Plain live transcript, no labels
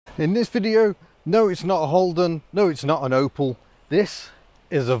In this video, no, it's not a Holden, no, it's not an Opel. This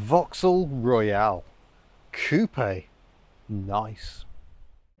is a Vauxhall Royale Coupe. Nice.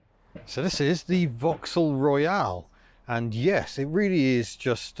 So this is the Vauxhall Royale, and yes, it really is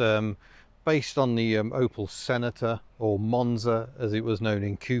just based on the Opel Senator, or Monza as it was known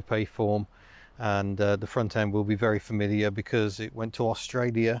in coupe form. And the front end will be very familiar because it went to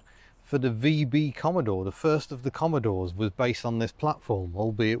Australia for the VB Commodore. The first of the Commodores was based on this platform,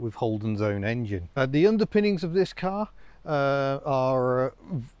 albeit with Holden's own engine. The underpinnings of this car are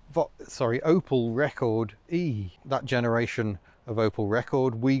Opel Rekord E. That generation of Opel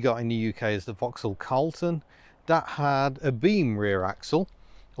Rekord we got in the UK as the Vauxhall Carlton. That had a beam rear axle,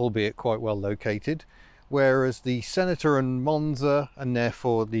 albeit quite well located, whereas the Senator and Monza, and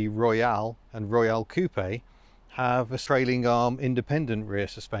therefore the Royale and Royale Coupe, have a trailing arm independent rear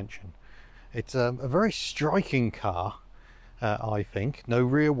suspension. It's a very striking car, I think. No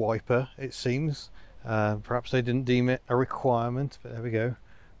rear wiper, it seems. Perhaps they didn't deem it a requirement, but there we go.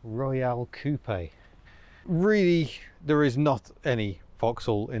 Royale Coupe. Really, there is not any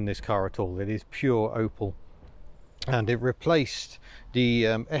Vauxhall in this car at all. It is pure Opel. And it replaced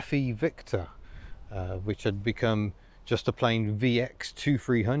the FE Victor, which had become just a plain VX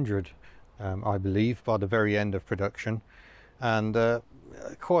 2300, I believe, by the very end of production. And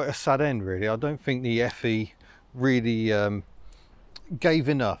quite a sad end, really. I don't think the FE really gave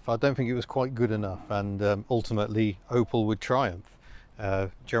enough. I don't think it was quite good enough, and ultimately Opel would triumph.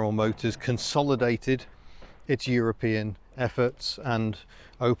 General Motors consolidated its European efforts, and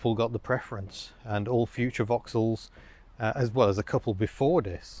Opel got the preference, and all future Vauxhalls, as well as a couple before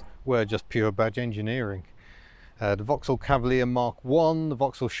this, were just pure badge engineering. The Vauxhall Cavalier Mark I, the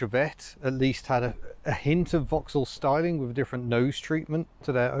Vauxhall Chevette at least had a hint of Vauxhall styling with a different nose treatment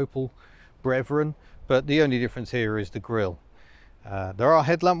to their Opel brethren, but the only difference here is the grille. There are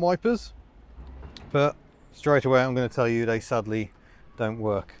headlamp wipers, but straight away I'm going to tell you they sadly don't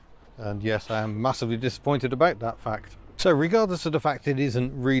work. And yes, I am massively disappointed about that fact. So regardless of the fact it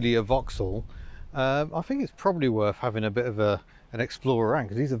isn't really a Vauxhall, I think it's probably worth having a bit of an explore around,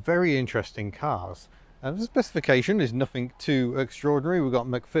 because these are very interesting cars. And the specification is nothing too extraordinary. We've got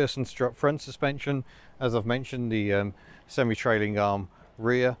McPherson strut front suspension, as I've mentioned, the semi-trailing arm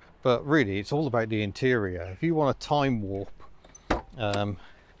rear, but really it's all about the interior. If you want a time warp,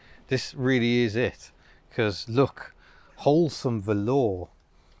 this really is it, because look, wholesome velour,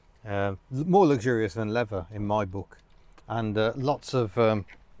 more luxurious than leather in my book, and lots of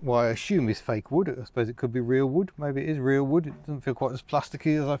what I assume is fake wood. I suppose it could be real wood. Maybe it is real wood. It doesn't feel quite as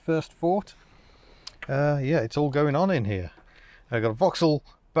plasticky as I first thought. Yeah, it's all going on in here. I've got a Vauxhall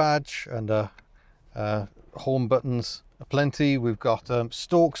badge and horn buttons aplenty. We've got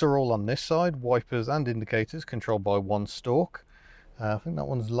stalks are all on this side, wipers and indicators controlled by one stalk. I think that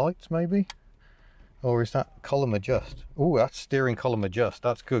one's lights maybe, or is that column adjust? Oh, that's steering column adjust.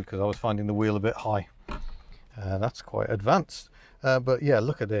 That's good, because I was finding the wheel a bit high. That's quite advanced. But yeah,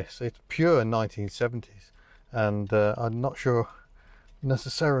 look at this. It's pure 1970s, and I'm not sure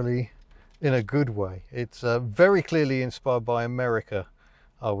necessarily in a good way. It's very clearly inspired by America,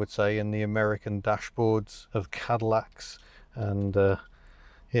 I would say, and the American dashboards of Cadillacs, and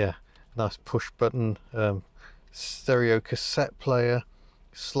yeah, nice push button stereo cassette player,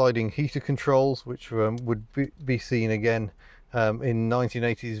 sliding heater controls, which would be seen again in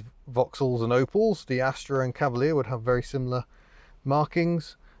 1980s Vauxhalls and Opels. The Astra and Cavalier would have very similar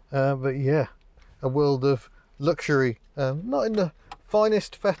markings, but yeah, a world of luxury, not in the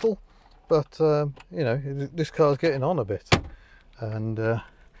finest fettle, but you know, this car's getting on a bit, and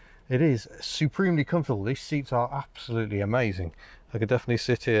it is supremely comfortable. These seats are absolutely amazing. I could definitely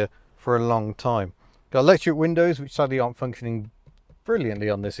sit here for a long time. Got electric windows, which sadly aren't functioning brilliantly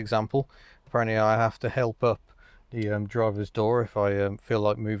on this example. Apparently I have to help up the driver's door if I feel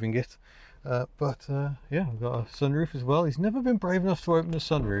like moving it. But yeah, I've got a sunroof as well. He's never been brave enough to open the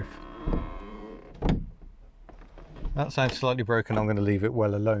sunroof. That sounds slightly broken. I'm going to leave it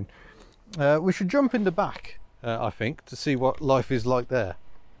well alone. We should jump in the back, I think, to see what life is like there.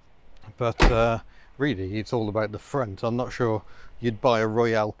 But really, it's all about the front. I'm not sure you'd buy a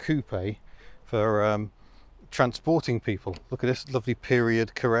Royale Coupe for transporting people. Look at this lovely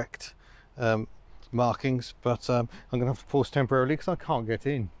period correct markings, but I'm going to have to pause temporarily because I can't get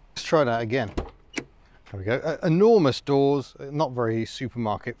in. Let's try that again. There we go. Enormous doors, not very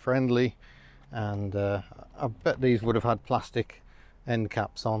supermarket friendly, and I bet these would have had plastic end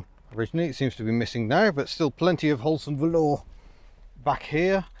caps on originally. It seems to be missing now, but still plenty of wholesome velour back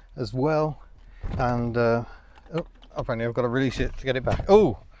here as well. And oh, apparently I've got to release it to get it back.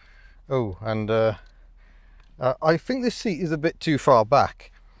 And I think this seat is a bit too far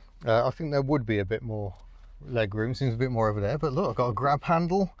back. I think there would be a bit more leg room, seems a bit more over there, but look, I've got a grab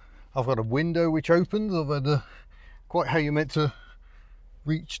handle, I've got a window which opens, although quite how you're meant to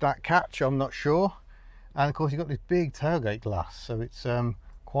reach that catch I'm not sure. And of course you've got this big tailgate glass, so it's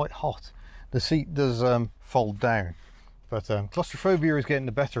quite hot. The seat does fold down, but claustrophobia is getting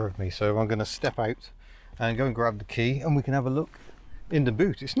the better of me, so I'm going to step out and go and grab the key and we can have a look in the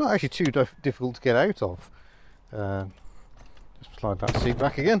boot. It's not actually too difficult to get out of. Just slide that seat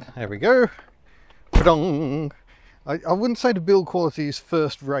back again, there we go. I wouldn't say the build quality is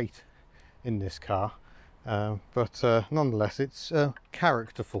first rate in this car, but nonetheless it's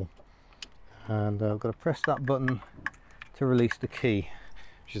characterful. And I've got to press that button to release the key,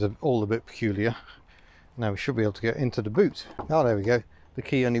 which is all a bit peculiar. Now we should be able to get into the boot. Oh, there we go. The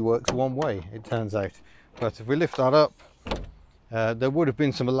key only works one way, it turns out. But if we lift that up, there would have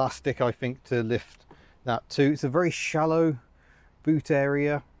been some elastic, I think, to lift that too. It's a very shallow boot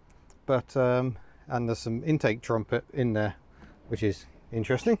area, but and there's some intake trumpet in there, which is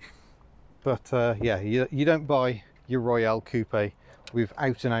interesting. But yeah, you don't buy your Royale Coupe with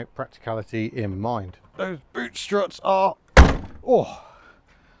out and out practicality in mind. Those boot struts are, oh,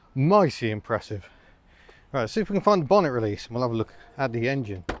 mighty impressive. Right, let's see if we can find the bonnet release and we'll have a look at the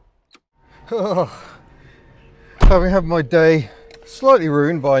engine. Oh, having had my day slightly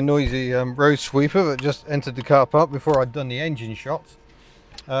ruined by a noisy road sweeper that just entered the car park before I'd done the engine shots,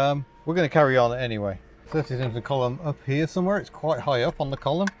 we're going to carry on anyway. Set it into the column up here somewhere. It's quite high up on the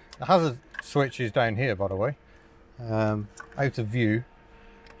column. The hazard switch is down here, by the way. Out of view,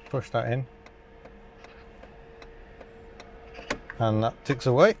 push that in and that ticks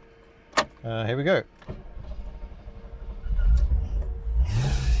away. Here we go.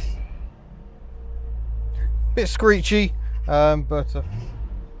 Bit screechy, but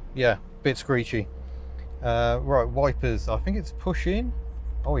yeah, bit screechy. Right, wipers, I think it's push in.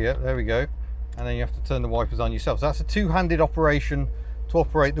 Oh yeah, there we go. And then you have to turn the wipers on yourself. So that's a two-handed operation to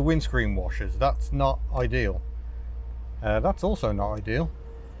operate the windscreen washers. That's not ideal. That's also not ideal.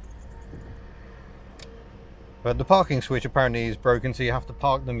 But the parking switch apparently is broken, so you have to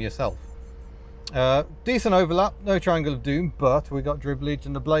park them yourself. Decent overlap, no triangle of doom, but we got dribblage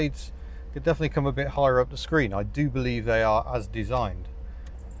and the blades could definitely come a bit higher up the screen. I do believe they are as designed.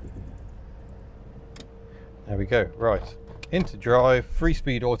 There we go, right. Into drive,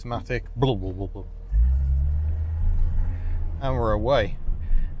 3-speed automatic, blah, blah, blah, blah. And we're away.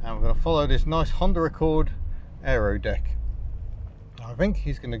 And we're going to follow this nice Honda Rekord aero deck. I think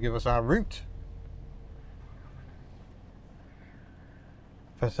he's going to give us our route.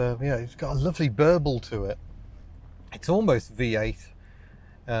 But yeah, it's got a lovely burble to it. It's almost V8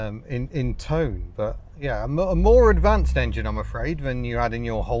 in tone, but yeah, a more advanced engine, I'm afraid, than you had in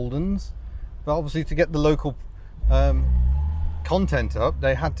your Holdens. But obviously, to get the local content up,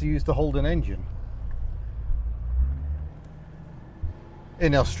 they had to use the Holden engine.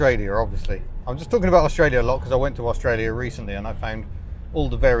 In Australia, obviously. I'm just talking about Australia a lot because I went to Australia recently and I found all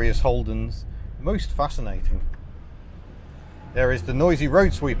the various Holdens most fascinating. There is the noisy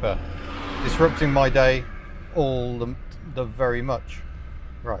road sweeper disrupting my day all the very much.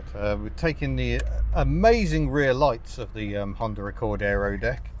 Right, we're taking the amazing rear lights of the Honda Rekord Aero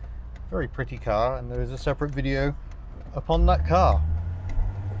deck. Very pretty car, and there is a separate video upon that car.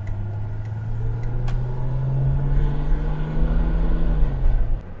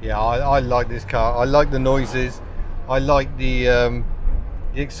 Yeah, I like this car. I like the noises. I like the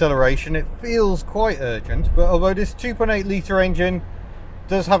acceleration. It feels quite urgent, but although this 2.8 litre engine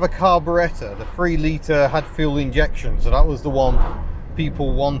does have a carburettor, the 3 litre had fuel injection, so that was the one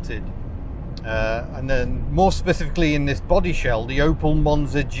people wanted. And then more specifically in this body shell, the Opel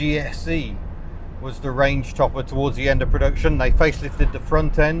Monza GSE was the range topper towards the end of production. They facelifted the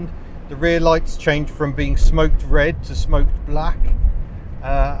front end. The rear lights changed from being smoked red to smoked black.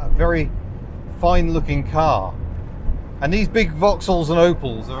 A very fine looking car. And these big Vauxhalls and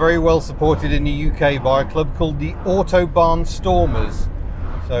Opels are very well supported in the UK by a club called the Autobahn Stormers.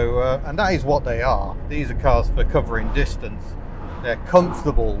 So, and that is what they are. These are cars for covering distance. They're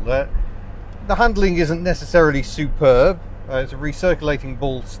comfortable. The handling isn't necessarily superb. It's a recirculating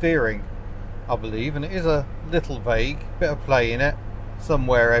ball steering, I believe, and it is a little vague. Bit of play in it,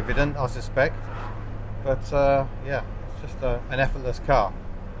 somewhere evident, I suspect. But yeah, it's just an effortless car.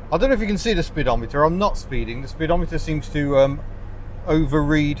 I don't know if you can see the speedometer. I'm not speeding. The speedometer seems to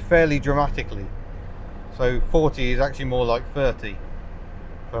overread fairly dramatically. So 40 is actually more like 30.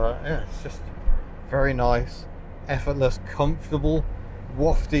 But yeah, it's just very nice, effortless, comfortable,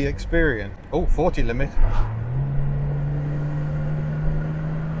 wafty experience. Oh, 40 limit.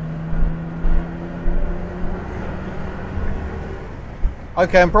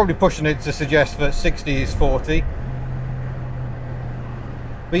 Okay, I'm probably pushing it to suggest that 60 is 40.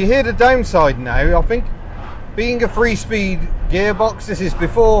 But you hear the downside now. I think being a 3-speed gearbox, this is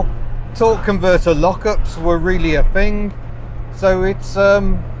before torque converter lockups were really a thing. So it's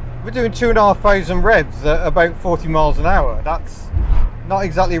we're doing 2,500 revs at about 40 miles an hour. That's not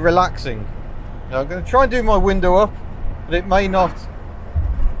exactly relaxing. Now I'm going to try and do my window up, but it may not.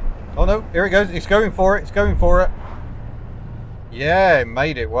 Oh no, here it goes. It's going for it. It's going for it. Yeah, it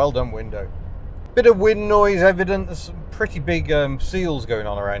made it. Well done, window. Bit of wind noise evident. There's some pretty big seals going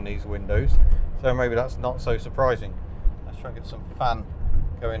on around these windows, so maybe that's not so surprising. Let's try and get some fan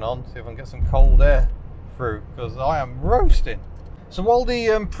going on, see if I can get some cold air through, because I am roasting. So while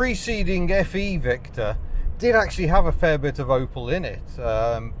the preceding FE Victor did actually have a fair bit of Opel in it,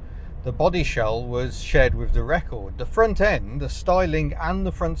 the body shell was shared with the Rekord. The front end, the styling and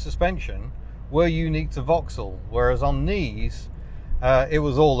the front suspension were unique to Vauxhall, whereas on these it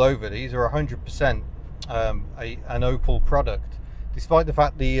was all over. These are 100% an Opel product, despite the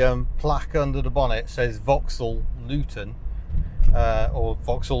fact the plaque under the bonnet says Vauxhall Luton or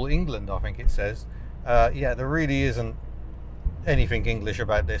Vauxhall England, I think it says. Yeah, there really isn't anything English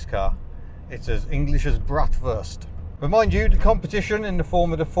about this car. It's as English as bratwurst. But mind you, the competition in the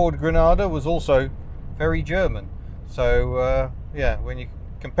form of the Ford Granada was also very German. So yeah, when you're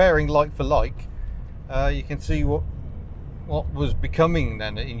comparing like for like, you can see what was becoming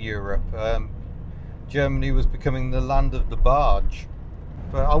then in Europe. Germany was becoming the land of the barge.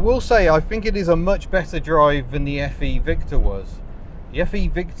 But I will say, I think it is a much better drive than the FE Victor was. The FE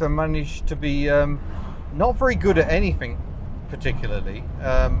Victor managed to be not very good at anything particularly.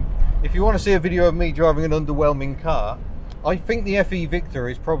 If you want to see a video of me driving an underwhelming car, I think the FE Victor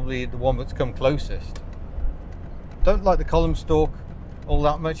is probably the one that's come closest. Don't like the column stalk all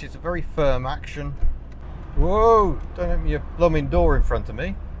that much. It's a very firm action. Whoa, don't open your blooming door in front of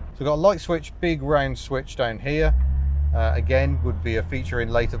me. So we've got a light switch, big round switch down here. Again, would be a feature in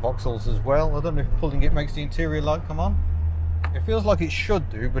later Vauxhalls as well. I don't know if pulling it makes the interior light come on. It feels like it should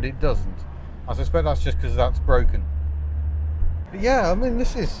do, but it doesn't. I suspect that's just because that's broken. But yeah, I mean,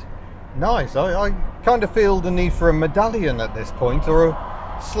 this is nice. I kind of feel the need for a medallion at this point, or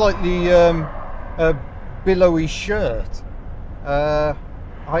a slightly billowy shirt.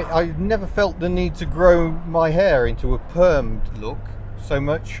 I never felt the need to grow my hair into a permed look so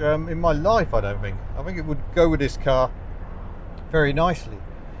much in my life, I don't think. I think it would go with this car very nicely.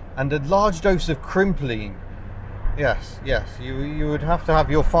 And a large dose of crimpling. Yes, you would have to have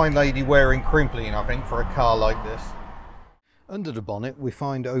your fine lady wearing crimpling, I think, for a car like this. Under the bonnet we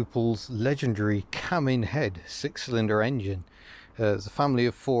find Opel's legendary cam-in head 6-cylinder engine. There's a family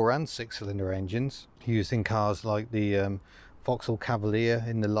of 4 and 6-cylinder engines used in cars like the Vauxhall Cavalier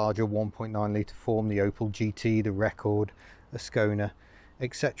in the larger 1.9 litre form, the Opel GT, the Rekord, the Ascona,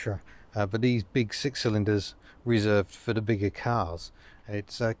 etc. But these big 6-cylinders reserved for the bigger cars.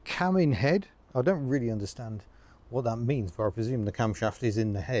 It's a cam-in head. I don't really understand what that means, but I presume the camshaft is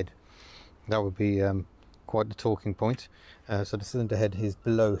in the head. That would be quite the talking point. So the cylinder head is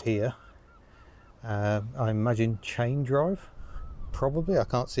below here. I imagine chain drive, probably. I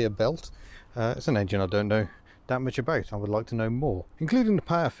can't see a belt. It's an engine I don't know that much about. I would like to know more, including the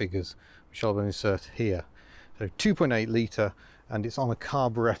power figures, which I'll insert here. So 2.8 litre, and it's on a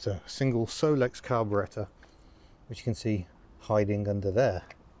carburettor, single Solex carburettor, which you can see hiding under there.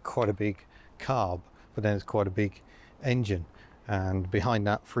 Quite a big carb, but then it's quite a big engine, and behind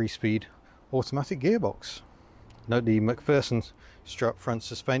that 3-speed automatic gearbox. Note the McPherson's strut front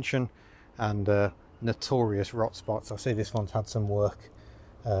suspension and notorious rot spots. I see this one's had some work.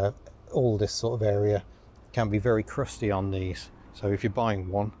 All this sort of area can be very crusty on these, so if you're buying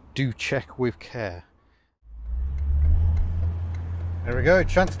one, do check with care. There we go,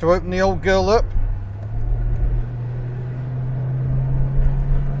 chance to open the old girl up.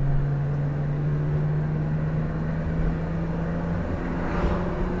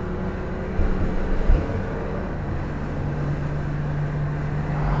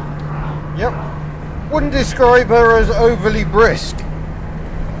 Yep, wouldn't describe her as overly brisk.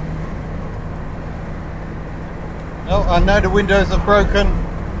 Oh, and now the windows are broken.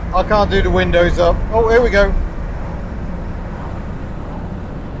 I can't do the windows up. Oh, here we go.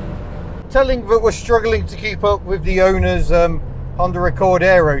 Telling that we're struggling to keep up with the owner's Honda Rekord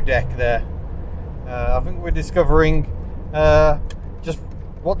Aero deck there. I think we're discovering just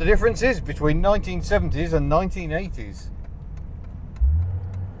what the difference is between 1970s and 1980s.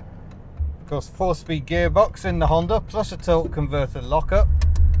 Of course, 4-speed gearbox in the Honda, plus a torque converter lockup.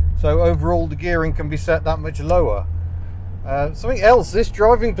 So overall the gearing can be set that much lower. Something else, this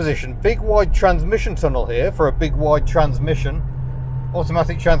driving position, big wide transmission tunnel here for a big wide transmission.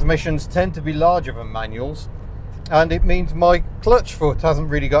 automatic transmissions tend to be larger than manuals, and it means my clutch foot hasn't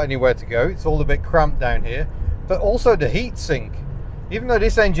really got anywhere to go. It's all a bit cramped down here, but also the heat sink, even though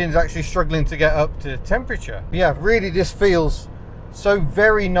this engine is actually struggling to get up to temperature. Yeah, really this feels so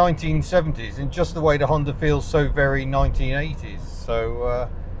very 1970s in just the way the Honda feels so very 1980s. So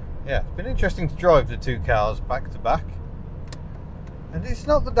yeah, it's been interesting to drive the two cars back to back. And it's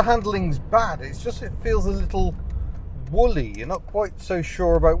not that the handling's bad, it's just it feels a little woolly. You're not quite so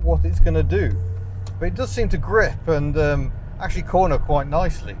sure about what it's going to do. But it does seem to grip and actually corner quite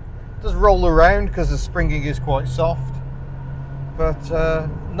nicely. It does roll around because the springing is quite soft, but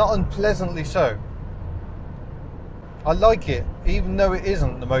not unpleasantly so. I like it, even though it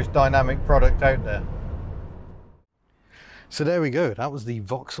isn't the most dynamic product out there. So there we go, that was the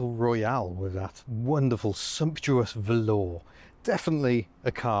Vauxhall Royale with that wonderful, sumptuous velour. Definitely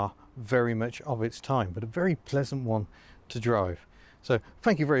a car very much of its time, but a very pleasant one to drive. So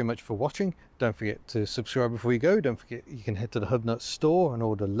thank you very much for watching. Don't forget to subscribe before you go. Don't forget you can head to the HubNut store and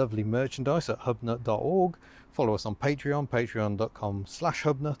order lovely merchandise at hubnut.org. Follow us on Patreon,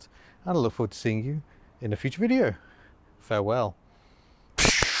 patreon.com/hubnut, and I look forward to seeing you in a future video. Farewell.